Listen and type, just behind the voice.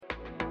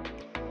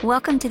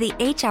Welcome to the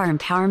HR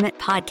Empowerment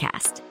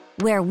Podcast,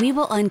 where we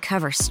will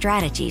uncover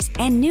strategies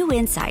and new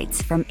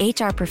insights from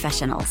HR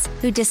professionals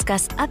who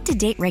discuss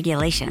up-to-date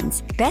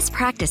regulations, best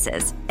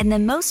practices, and the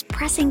most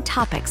pressing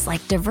topics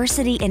like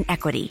diversity and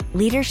equity,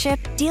 leadership,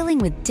 dealing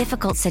with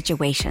difficult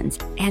situations,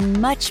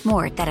 and much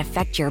more that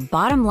affect your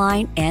bottom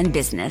line and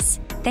business.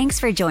 Thanks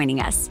for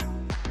joining us.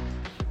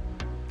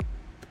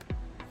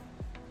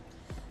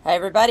 Hi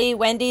everybody,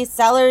 Wendy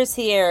Sellers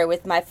here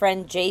with my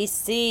friend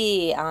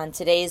JC. On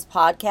today's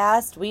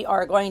podcast, we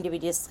are going to be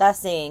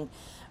discussing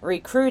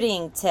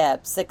recruiting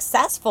tips,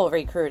 successful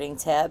recruiting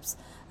tips,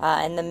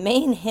 and the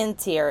main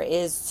hint here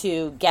is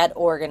to get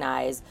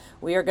organized.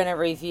 We are going to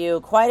review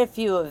quite a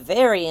few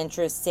very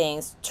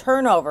interesting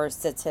turnover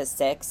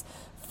statistics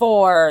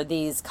for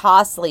these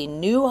costly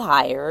new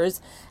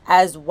hires,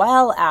 as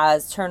well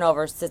as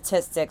turnover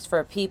statistics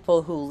for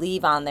people who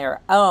leave on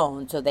their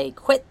own, so they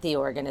quit the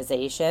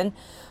organization.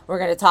 We're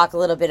going to talk a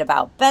little bit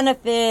about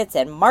benefits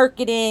and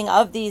marketing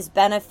of these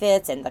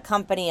benefits and the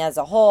company as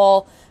a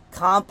whole,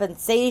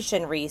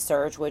 compensation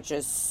research, which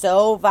is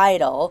so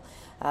vital.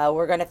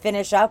 We're going to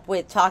finish up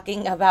with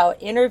talking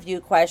about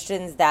interview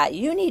questions that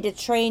you need to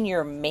train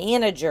your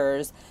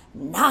managers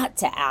not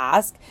to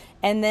ask.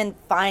 And then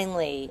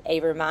finally,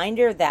 a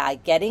reminder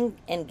that getting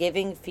and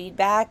giving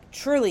feedback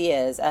truly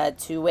is a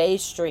two-way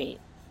street.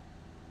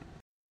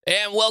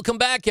 And welcome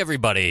back,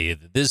 everybody.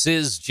 This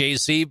is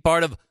JC,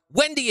 part of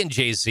Wendy and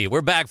JC.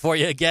 We're back for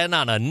you again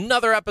on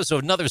another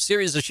episode, another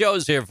series of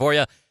shows here for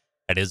you.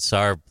 And it's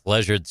our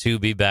pleasure to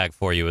be back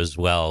for you as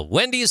well.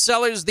 Wendy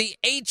Sellers, the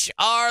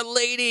HR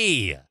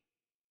lady.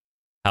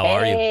 How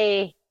are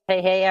you?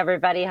 Hey,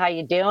 everybody. How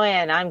you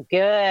doing? I'm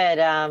good.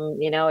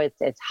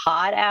 It's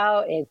hot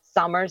out. It's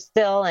summer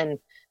still and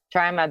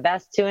trying my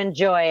best to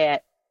enjoy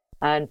it.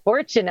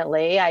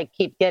 Unfortunately, I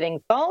keep getting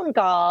phone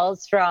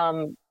calls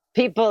from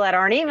people that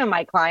aren't even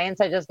my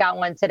clients. I just got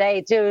one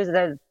today, too.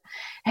 That,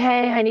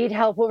 hey, I need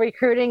help with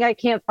recruiting. I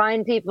can't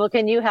find people.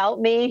 Can you help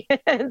me?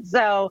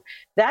 So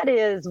that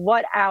is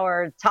what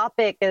our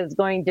topic is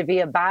going to be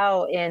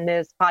about in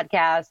this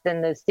podcast,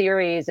 and this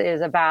series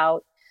is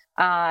about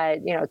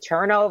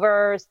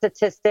turnover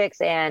statistics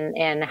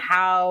and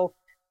how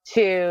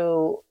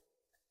to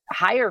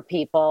hire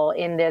people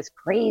in this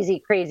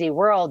crazy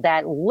world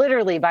that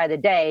literally by the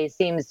day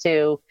seems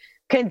to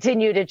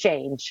continue to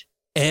change.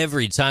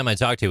 Every time I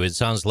talk to you, it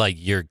sounds like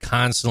you're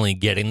constantly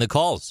getting the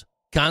calls.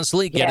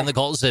 The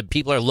calls that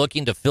people are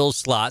looking to fill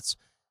slots,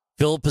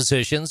 fill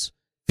positions,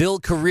 fill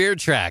career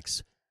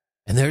tracks.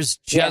 And there's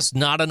just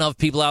not enough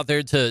people out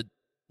there to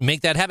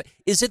make that happen.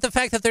 Is it the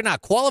fact that they're not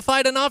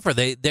qualified enough, or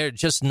they're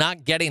just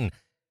not getting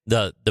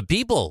the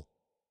people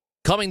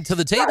coming to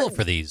the table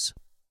for these?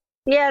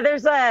 Yeah,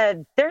 there's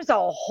a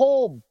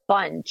whole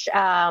bunch.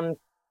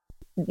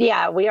 We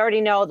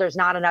already know there's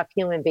not enough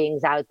human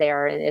beings out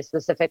there, and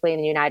specifically in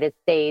the United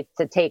States,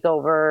 to take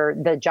over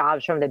the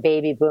jobs from the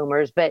baby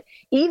boomers. But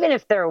even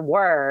if there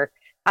were,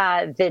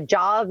 the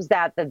jobs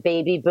that the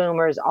baby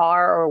boomers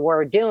are or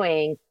were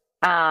doing,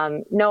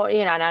 and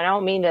I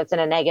don't mean that's in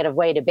a negative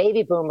way to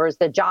baby boomers,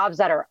 the jobs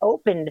that are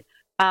opened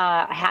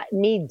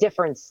need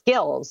different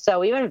skills.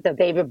 So even if the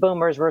baby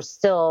boomers were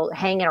still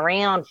hanging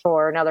around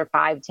for another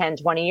 5, 10,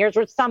 20 years,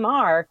 which some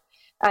are,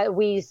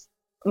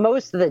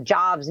 most of the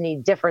jobs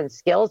need different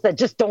skills that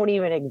just don't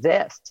even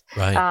exist,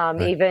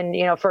 right. Even,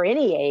 for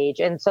any age.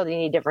 And so they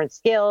need different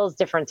skills,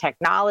 different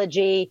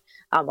technology.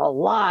 A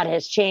lot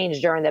has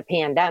changed during the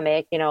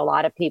pandemic. A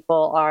lot of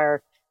people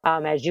are,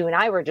 as you and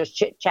I were just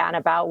chit-chatting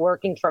about,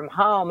 working from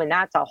home, and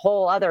that's a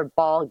whole other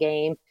ball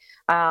game.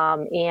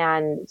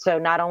 And so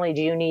not only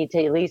do you need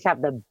to at least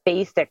have the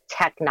basic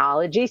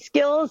technology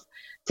skills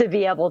to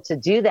be able to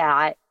do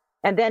that,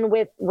 and then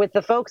with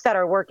the folks that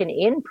are working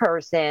in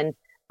person,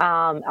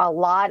 a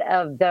lot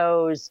of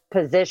those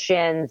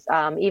positions,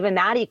 even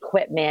that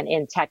equipment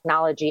and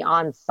technology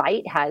on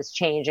site has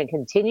changed and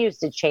continues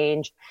to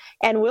change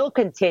and will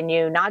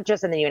continue, not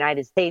just in the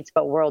United States,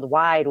 but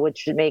worldwide,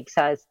 which makes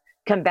us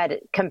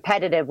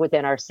competitive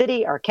within our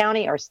city, our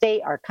county, our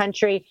state, our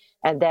country,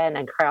 and then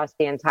across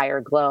the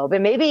entire globe.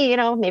 And maybe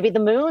the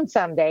moon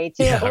someday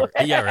too.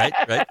 Yeah, right.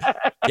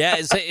 Yeah,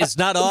 it's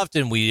not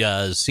often we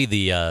see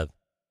the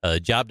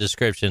job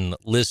description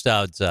list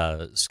out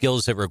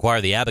skills that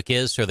require the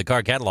abacus or the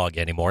car catalog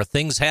anymore.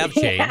 Things have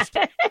changed.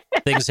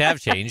 Things have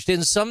changed.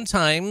 And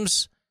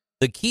sometimes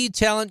the key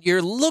talent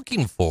you're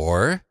looking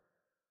for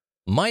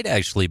might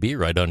actually be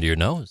right under your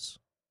nose.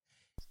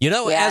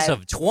 As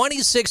of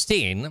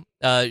 2016,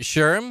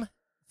 SHRM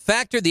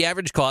factored the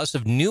average cost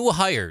of new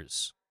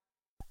hires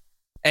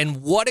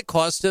and what it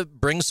costs to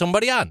bring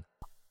somebody on.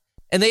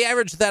 And they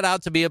averaged that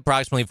out to be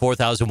approximately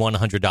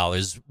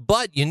 $4,100.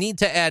 But you need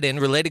to add in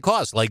related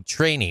costs like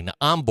training,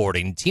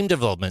 onboarding, team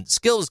development,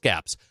 skills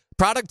gaps,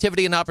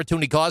 productivity and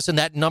opportunity costs, and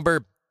that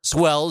number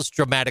swells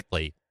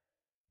dramatically.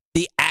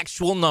 The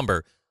actual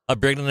number of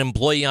bringing an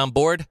employee on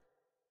board,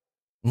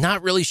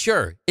 not really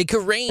sure. It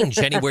could range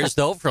anywhere,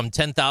 though, from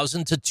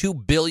 $10,000 to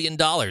 $2 billion.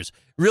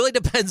 Really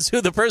depends who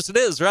the person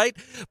is, right?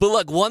 But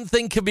look, one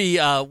thing could be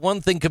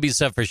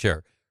said for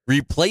sure.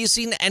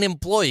 replacing an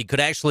employee could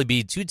actually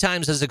be 2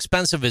 times as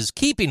expensive as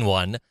keeping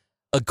one,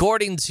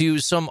 according to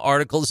some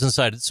articles and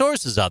cited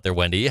sources out there.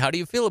 Wendy, how do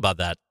you feel about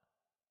that?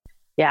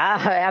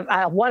 Yeah,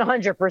 I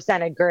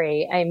 100%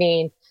 agree. I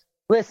mean,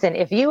 listen,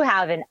 if you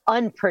have an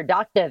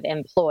unproductive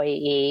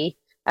employee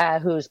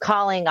who's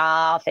calling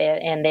off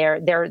and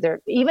they're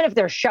even if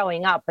they're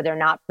showing up but they're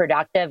not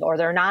productive, or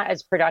they're not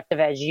as productive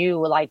as you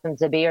would like them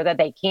to be, or that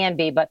they can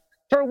be, but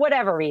for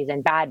whatever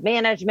reason, bad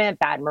management,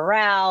 bad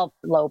morale,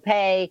 low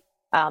pay,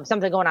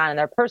 something going on in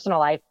their personal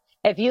life.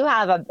 If you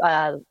have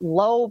a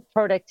low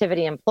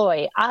productivity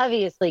employee,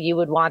 obviously you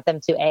would want them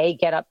to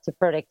get up to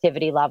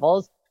productivity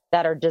levels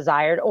that are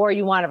desired, or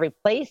you want to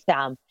replace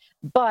them.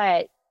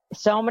 But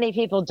so many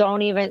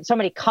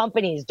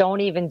companies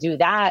don't even do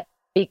that,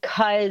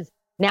 because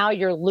now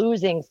you're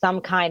losing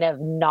some kind of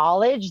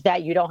knowledge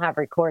that you don't have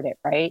recorded,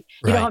 right?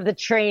 You don't have the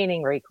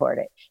training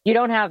recorded. You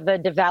don't have the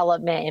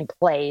development in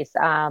place.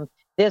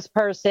 This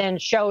person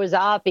shows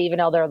up even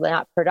though they're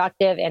not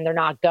productive and they're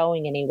not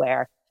going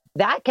anywhere.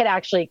 That could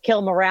actually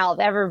kill morale of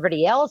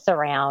everybody else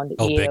around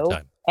you. Big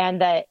time.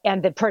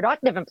 And the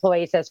productive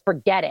employee says,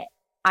 forget it,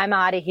 I'm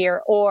out of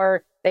here.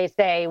 Or they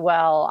say,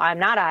 well, I'm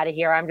not out of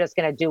here. I'm just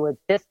going to do what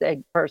this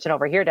person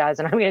over here does,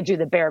 and I'm going to do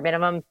the bare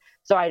minimum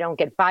so I don't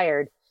get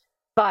fired.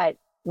 But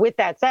with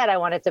that said, I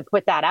wanted to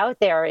put that out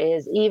there,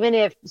 is even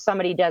if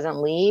somebody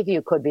doesn't leave,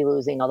 you could be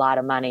losing a lot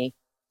of money.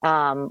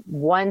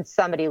 Once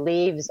somebody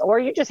leaves, or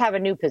you just have a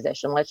new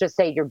position, let's just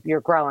say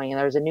you're growing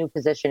and there's a new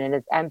position and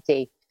it's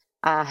empty.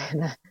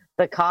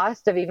 The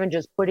cost of even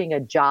just putting a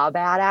job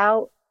ad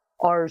out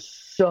are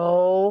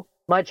so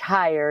much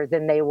higher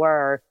than they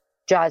were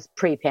just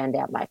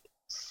pre-pandemic.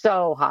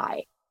 So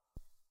high.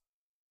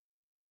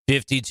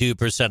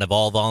 52% of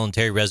all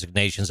voluntary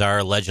resignations are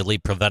allegedly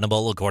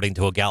preventable, according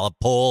to a Gallup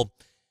poll.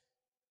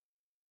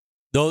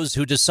 Those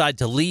who decide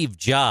to leave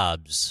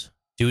jobs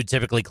do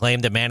typically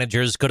claim that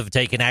managers could have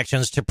taken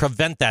actions to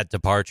prevent that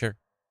departure.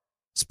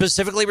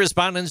 Specifically,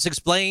 respondents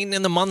explain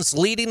in the months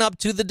leading up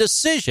to the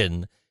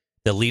decision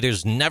that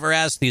leaders never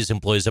asked these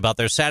employees about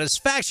their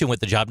satisfaction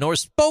with the job, nor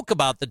spoke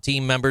about the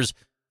team members'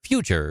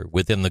 future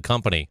within the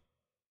company.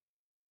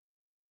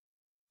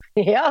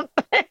 Yep.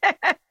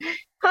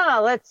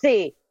 Let's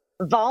see.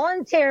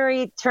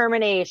 Voluntary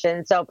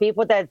termination. So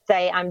people that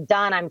say, I'm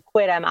done, I'm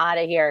quit, I'm out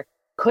of here,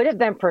 could have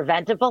been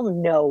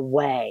preventable? No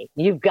way.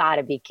 You've got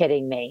to be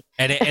kidding me.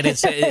 And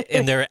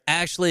they're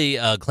actually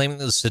claiming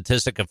the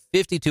statistic of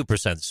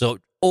 52%. So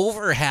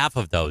over half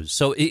of those.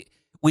 So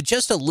with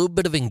just a little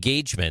bit of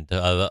engagement,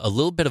 a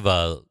little bit of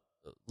a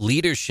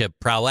leadership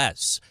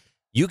prowess,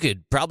 you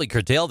could probably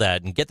curtail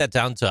that and get that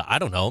down to, I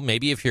don't know,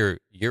 maybe if you're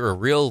a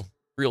real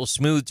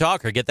smooth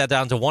talker, get that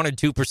down to 1 or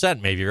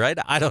 2%, maybe, right?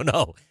 I don't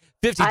know.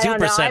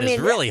 52% is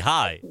really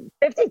high.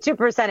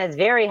 52% is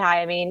very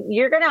high. I mean,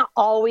 you're going to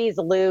always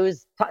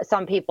lose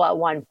some people at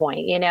one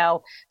point,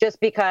 just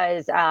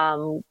because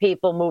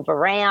people move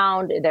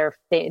around.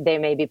 They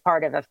may be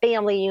part of a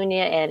family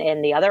unit,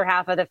 and the other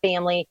half of the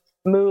family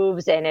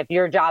moves. And if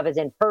your job is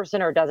in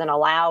person or doesn't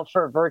allow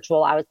for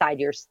virtual outside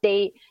your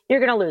state, you're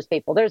going to lose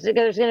people. There's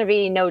going to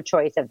be no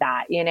choice of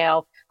that,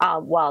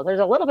 well, there's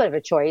a little bit of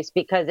a choice,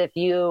 because if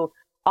you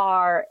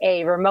are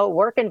a remote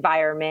work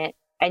environment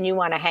and you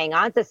want to hang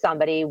on to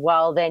somebody,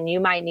 well, then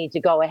you might need to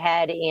go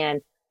ahead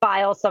and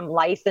file some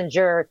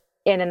licensure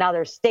in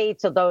another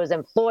state, so those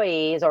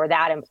employees, or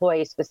that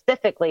employee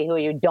specifically who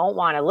you don't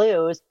want to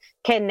lose,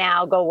 can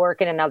now go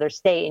work in another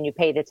state, and you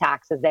pay the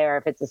taxes there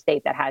if it's a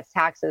state that has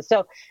taxes.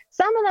 So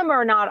some of them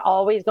are not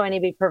always going to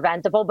be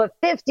preventable, but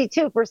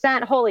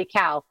 52%, holy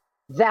cow,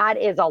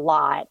 that is a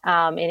lot.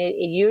 And it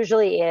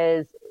usually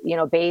is,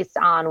 based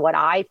on what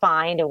I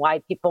find and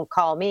why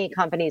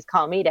companies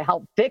call me to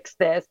help fix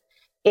this.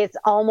 It's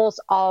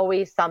almost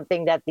always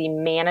something that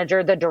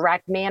the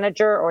direct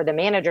manager or the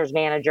manager's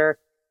manager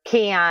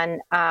can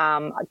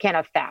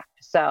affect.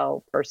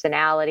 So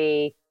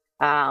personality,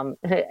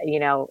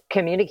 communication.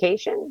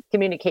 You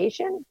want me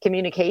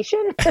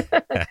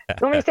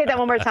to say that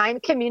one more time?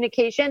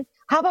 Communication.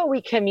 How about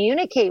we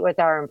communicate with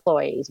our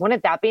employees?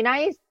 Wouldn't that be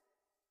nice?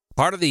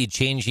 Part of the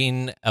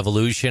changing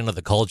evolution of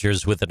the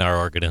cultures within our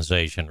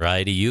organization,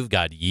 right? You've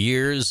got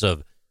years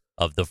of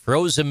the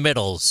frozen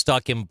middle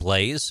stuck in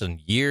place and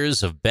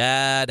years of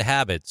bad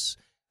habits.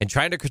 And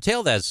trying to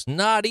curtail that's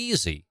not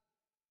easy.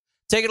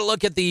 Taking a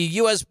look at the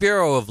U.S.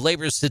 Bureau of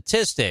Labor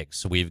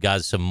Statistics, we've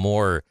got some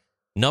more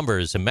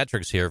numbers and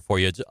metrics here for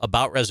you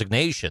about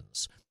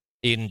resignations.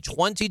 In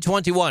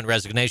 2021,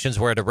 resignations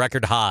were at a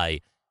record high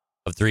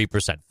of 3%.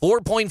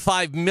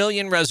 4.5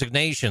 million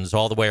resignations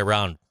all the way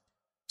around.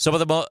 Some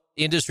of the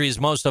industries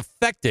most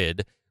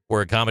affected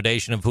were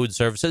accommodation and food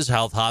services,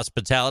 health,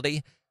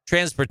 hospitality,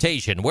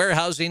 transportation,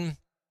 warehousing,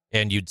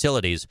 and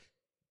utilities.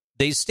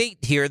 They state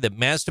here that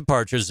mass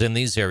departures in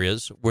these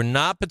areas were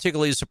not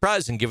particularly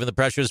surprising given the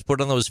pressures put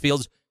on those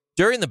fields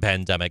during the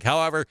pandemic.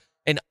 However,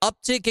 an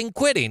uptick in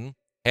quitting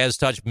has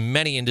touched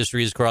many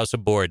industries across the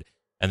board,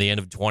 and the end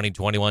of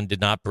 2021 did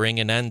not bring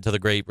an end to the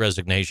Great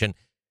Resignation.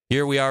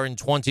 Here we are in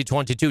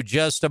 2022,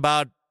 just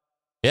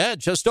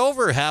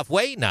over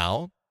halfway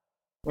now.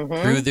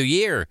 through the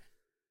year.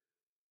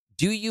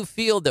 Do you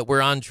feel that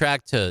we're on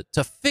track to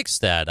fix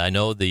that? I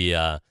know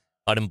the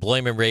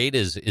unemployment rate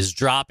is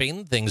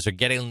dropping. Things are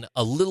getting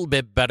a little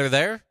bit better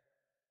there.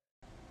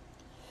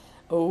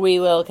 We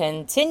will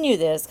continue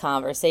this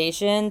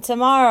conversation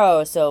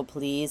tomorrow, so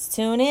please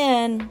tune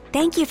in.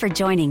 Thank you for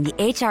joining the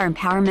HR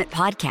Empowerment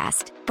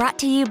Podcast, brought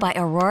to you by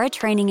Aurora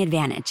Training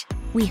Advantage.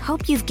 We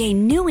hope you've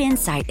gained new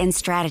insight and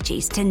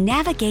strategies to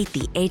navigate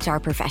the HR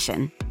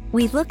profession.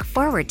 We look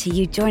forward to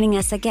you joining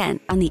us again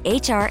on the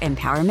HR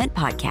Empowerment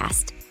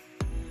Podcast.